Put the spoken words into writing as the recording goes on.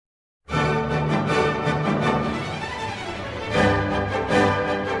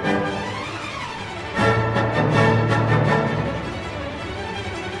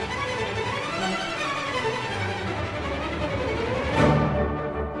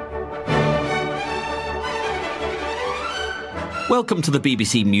Welcome to the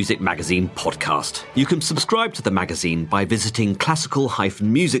BBC Music Magazine podcast. You can subscribe to the magazine by visiting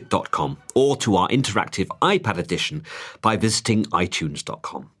classical-music.com or to our interactive iPad edition by visiting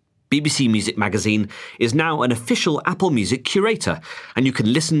itunes.com. BBC Music Magazine is now an official Apple Music curator, and you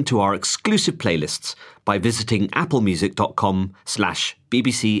can listen to our exclusive playlists by visiting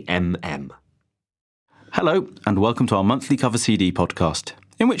applemusic.com/bbcmm. Hello, and welcome to our monthly cover CD podcast,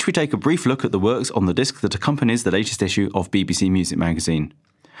 in which we take a brief look at the works on the disc that accompanies the latest issue of BBC Music Magazine.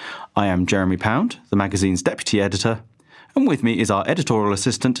 I am Jeremy Pound, the magazine's deputy editor, and with me is our editorial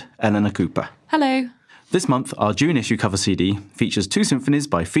assistant, Eleanor Cooper. Hello. This month, our June issue cover CD features two symphonies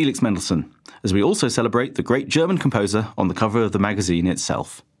by Felix Mendelssohn, as we also celebrate the great German composer on the cover of the magazine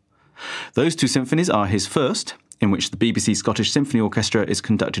itself. Those two symphonies are his first, in which the BBC Scottish Symphony Orchestra is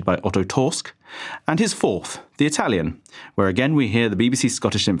conducted by Otto Torsk, and his fourth, the Italian, where again we hear the BBC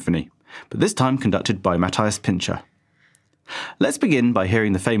Scottish Symphony, but this time conducted by Matthias Pincher. Let's begin by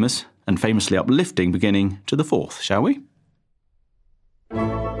hearing the famous and famously uplifting beginning to the fourth, shall we?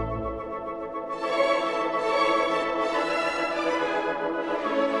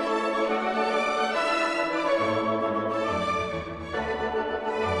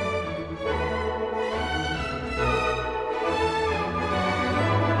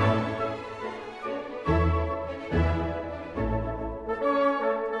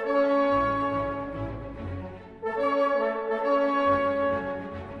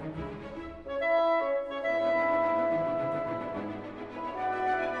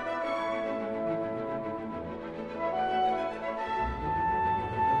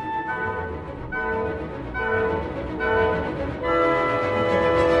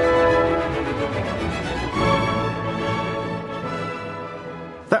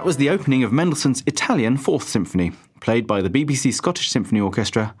 That was the opening of Mendelssohn's Italian Fourth Symphony, played by the BBC Scottish Symphony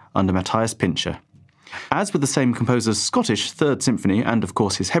Orchestra under Matthias Pincher. As with the same composer's Scottish Third Symphony and, of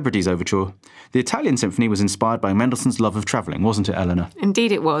course, his Hebrides Overture, the Italian symphony was inspired by Mendelssohn's love of travelling, wasn't it, Eleanor?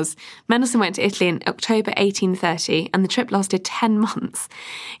 Indeed it was. Mendelssohn went to Italy in October 1830, and the trip lasted 10 months.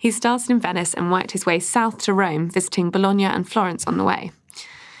 He started in Venice and worked his way south to Rome, visiting Bologna and Florence on the way.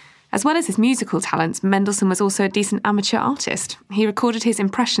 As well as his musical talents, Mendelssohn was also a decent amateur artist. He recorded his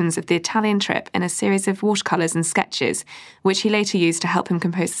impressions of the Italian trip in a series of watercolours and sketches, which he later used to help him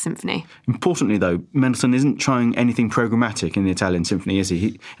compose the symphony. Importantly, though, Mendelssohn isn't trying anything programmatic in the Italian symphony, is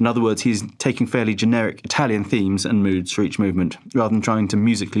he? In other words, he's taking fairly generic Italian themes and moods for each movement, rather than trying to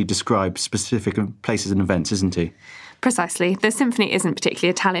musically describe specific places and events, isn't he? Precisely. The symphony isn't particularly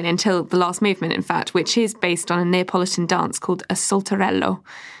Italian until the last movement, in fact, which is based on a Neapolitan dance called a soltarello.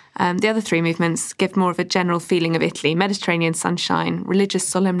 The other three movements give more of a general feeling of Italy, Mediterranean sunshine, religious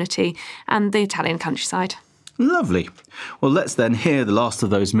solemnity, and the Italian countryside. Lovely. Well, let's then hear the last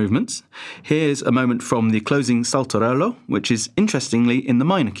of those movements. Here's a moment from the closing Saltarello, which is interestingly in the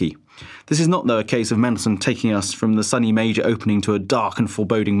minor key. This is not, though, a case of Mendelssohn taking us from the sunny major opening to a dark and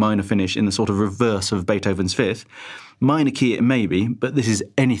foreboding minor finish in the sort of reverse of Beethoven's Fifth. Minor key it may be, but this is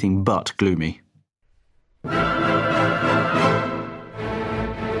anything but gloomy.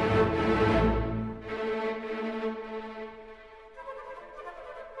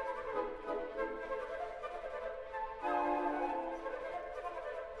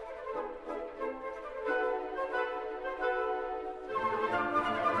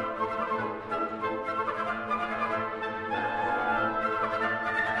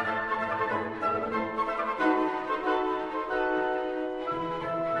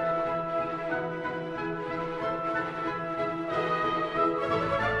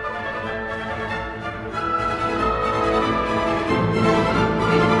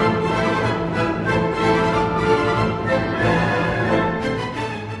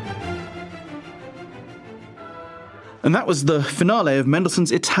 And that was the finale of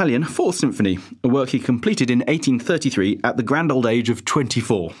Mendelssohn's Italian Fourth Symphony, a work he completed in 1833 at the grand old age of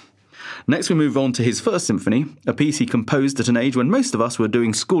 24. Next we move on to his First Symphony, a piece he composed at an age when most of us were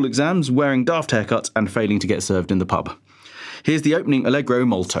doing school exams, wearing daft haircuts and failing to get served in the pub. Here's the opening Allegro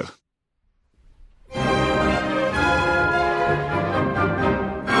molto.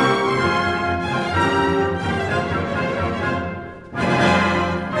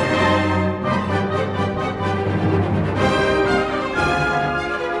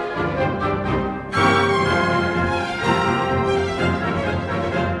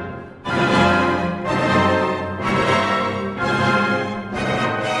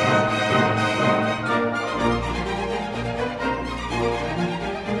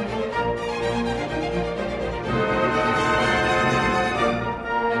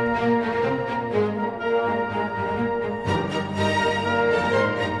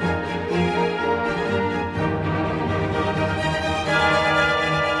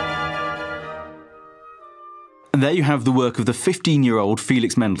 And there you have the work of the 15-year-old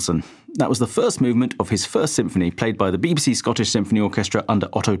Felix Mendelssohn. That was the first movement of his first symphony, played by the BBC Scottish Symphony Orchestra under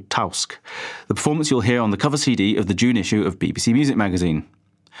Otto Tausk, the performance you'll hear on the cover CD of the June issue of BBC Music magazine.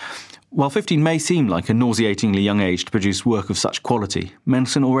 While 15 may seem like a nauseatingly young age to produce work of such quality,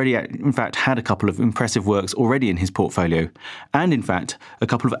 Mendelssohn already, in fact, had a couple of impressive works already in his portfolio, and, in fact, a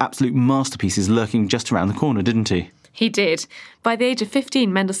couple of absolute masterpieces lurking just around the corner, didn't he? He did. By the age of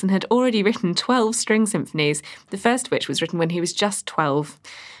 15, Mendelssohn had already written 12 string symphonies, the first of which was written when he was just 12.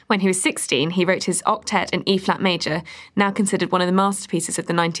 When he was 16, he wrote his octet in E-flat major, now considered one of the masterpieces of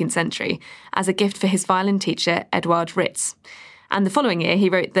the 19th century, as a gift for his violin teacher, Eduard Ritz. And the following year, he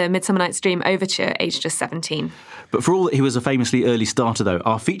wrote the Midsummer Night's Dream Overture, aged just 17. But for all that he was a famously early starter, though,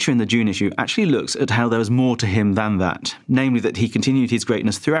 our feature in the June issue actually looks at how there was more to him than that, namely that he continued his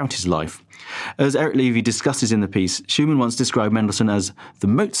greatness throughout his life. As Eric Levy discusses in the piece, Schumann once described Mendelssohn as the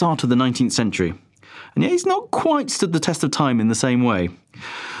Mozart of the 19th century. And yet he's not quite stood the test of time in the same way.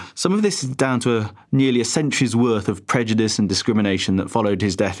 Some of this is down to nearly a century's worth of prejudice and discrimination that followed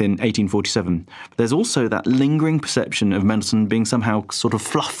his death in 1847. But there's also that lingering perception of Mendelssohn being somehow sort of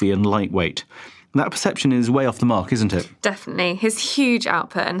fluffy and lightweight. That perception is way off the mark, isn't it? Definitely. His huge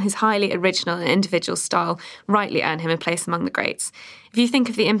output and his highly original and individual style rightly earn him a place among the greats. If you think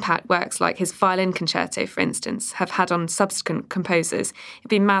of the impact works like his violin concerto, for instance, have had on subsequent composers, it'd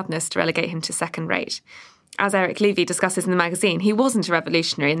be madness to relegate him to second rate. As Eric Levy discusses in the magazine, he wasn't a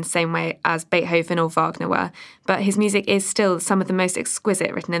revolutionary in the same way as Beethoven or Wagner were, but his music is still some of the most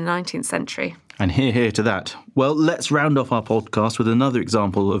exquisite written in the 19th century. And hear to that. Well, let's round off our podcast with another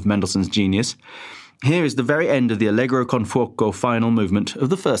example of Mendelssohn's genius. Here is the very end of the Allegro con fuoco final movement of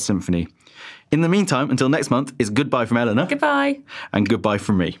the First Symphony. In the meantime, until next month, it's goodbye from Eleanor. Goodbye. And goodbye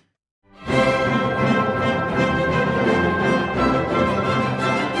from me.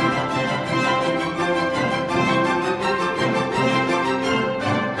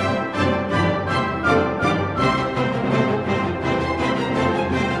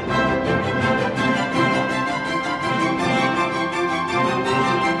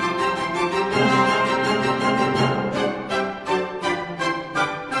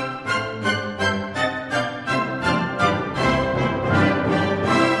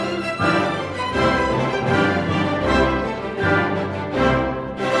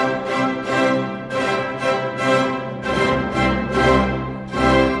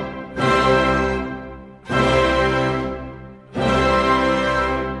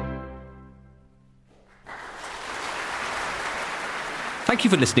 Thank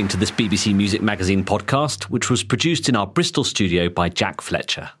you for listening to this BBC Music Magazine podcast, which was produced in our Bristol studio by Jack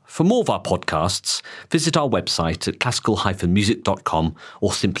Fletcher. For more of our podcasts, visit our website at classical-music.com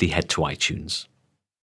or simply head to iTunes.